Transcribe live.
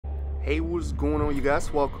Hey, what's going on, you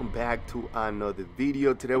guys? Welcome back to another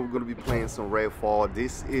video. Today we're going to be playing some Redfall.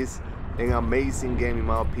 This is an amazing game in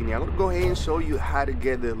my opinion. I'm going to go ahead and show you how to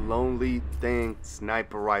get the Lonely Thing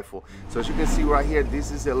sniper rifle. So as you can see right here,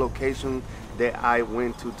 this is the location that I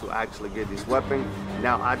went to actually get this weapon.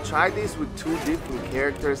 Now I tried this with two different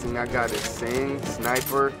characters and I got the same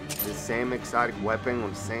sniper, the same exotic weapon on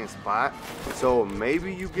the same spot. So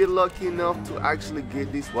maybe you get lucky enough to actually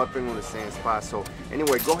get this weapon on the same spot. So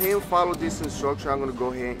anyway, go ahead and follow this instruction. I'm going to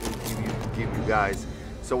go ahead and give you guys.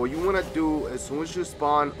 So what you want to do, as soon as you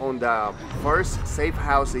spawn on the first safe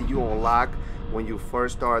house that you unlock when you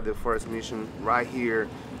first start the first mission right here,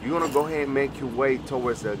 you're going to go ahead and make your way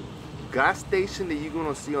towards the gas station that you're going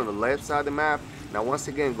to see on the left side of the map. Now once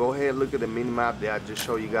again, go ahead and look at the mini map that I just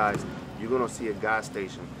showed you guys. You're going to see a gas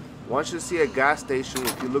station. Once you see a gas station,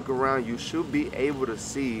 if you look around, you should be able to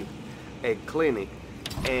see a clinic.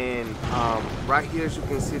 And right here, as you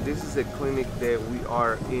can see, this is a clinic that we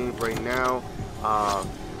are in right now.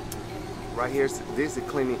 Right here, this is a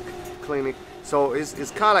clinic. So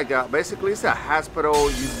it's kind of like basically it's a hospital.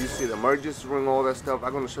 You see the emergency room, all that stuff.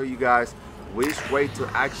 I'm going to show you guys which way to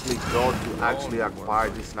actually go to actually acquire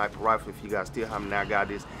this sniper rifle. If you guys still have not got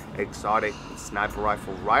this exotic sniper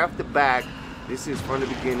rifle right off the back, this is from the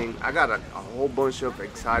beginning. I got a whole bunch of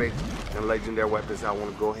exotic and legendary weapons. I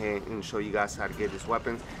want to go ahead and show you guys how to get these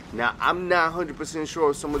weapons. Now I'm not 100%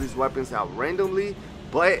 sure if some of these weapons out randomly,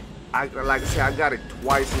 but like I said, I got it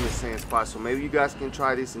twice in the same spot. So maybe you guys can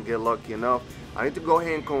try this and get lucky enough. I need to go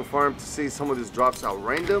ahead and confirm to see some of these drops out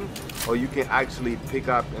random, or you can actually pick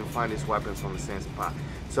up and find these weapons on the same spot.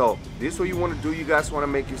 So this is what you want to do. You guys want to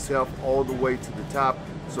make yourself all the way to the top.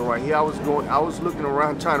 So right here I was looking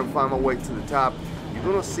around trying to find my way to the top. You're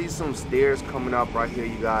gonna see some stairs coming up right here,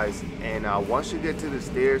 you guys, and once you get to the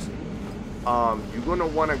stairs, you're gonna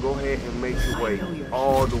want to go ahead and make your way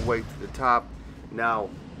all the way to the top. Now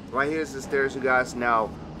right here is the stairs, you guys. Now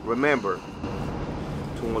remember,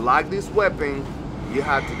 to unlock this weapon, you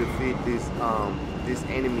have to defeat this this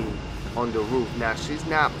enemy on the roof. Now she's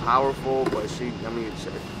not powerful, but she's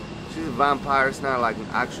a vampire. It's not like an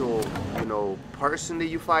actual, person that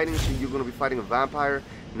you're fighting. You're gonna be fighting a vampire.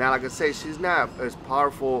 Now, like I say, she's not as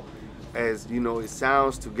powerful as it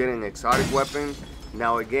sounds to get an exotic weapon.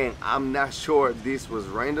 Now again, I'm not sure if this was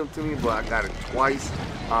random to me, but I got it twice,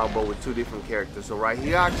 but with two different characters. So right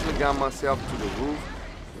here, I actually got myself to the roof.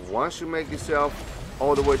 Once you make yourself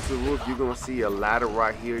all the way to the roof, you're gonna see a ladder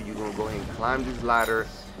right here. You're gonna go ahead and climb this ladder,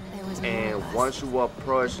 and once you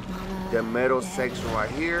approach the metal section right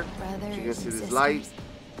here, you can see this light.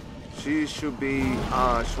 She should be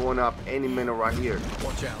showing up any minute right here.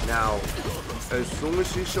 Now, as soon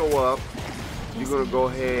as she show up, you're gonna go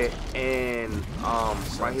ahead and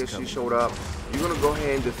right here she showed up. You're gonna go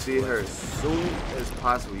ahead and defeat her as soon as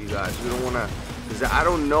possible, you guys. You don't wanna, because I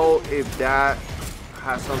don't know if that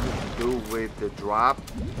has something to do with the drop.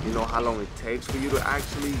 How long it takes for you to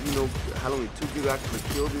actually, how long it took you to actually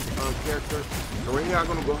kill this character. So right here, I'm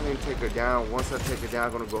gonna go ahead and take her down. Once I take her down,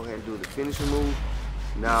 I'm gonna go ahead and do the finishing move.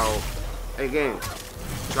 Now, again,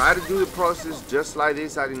 try to do the process just like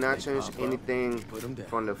this. I did not change anything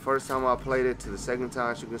from the first time I played it to the second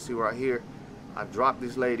time. As you can see right here, I dropped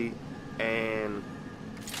this lady, and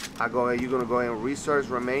you're gonna go ahead and research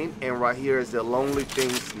remain, and right here is the Lonely Thing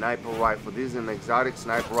sniper rifle. This is an exotic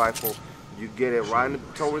sniper rifle. You get it right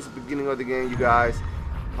towards the beginning of the game, you guys.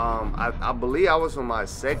 I believe I was on my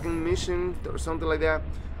second mission or something like that.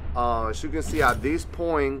 As you can see, at this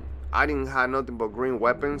point I didn't have nothing but green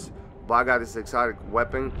weapons, but I got this exotic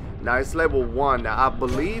weapon. Now it's level 1. Now I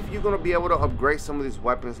believe you're gonna be able to upgrade some of these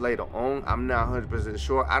weapons later on. I'm not 100%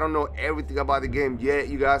 sure. I don't know everything about the game yet,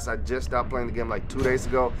 you guys. I just stopped playing the game like 2 days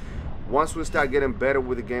ago. Once we start getting better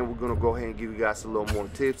with the game, we're gonna go ahead and give you guys a little more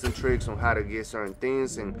tips and tricks on how to get certain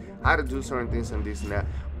things and how to do certain things and this and that.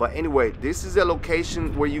 But anyway, this is a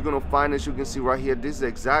location where you're gonna find, as you can see right here, this is the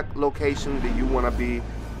exact location that you wanna be.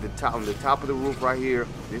 On the top of the roof right here,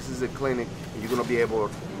 this is a clinic, and you're gonna be able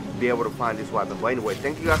to find this weapon. But anyway,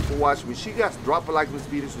 thank you guys for watching. Make sure you guys drop a like on this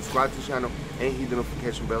video, subscribe to the channel, and hit the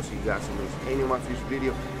notification bell so you guys don't miss any of my future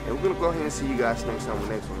video. And we're gonna go ahead and see you guys next time with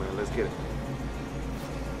the next one, man. Let's get it.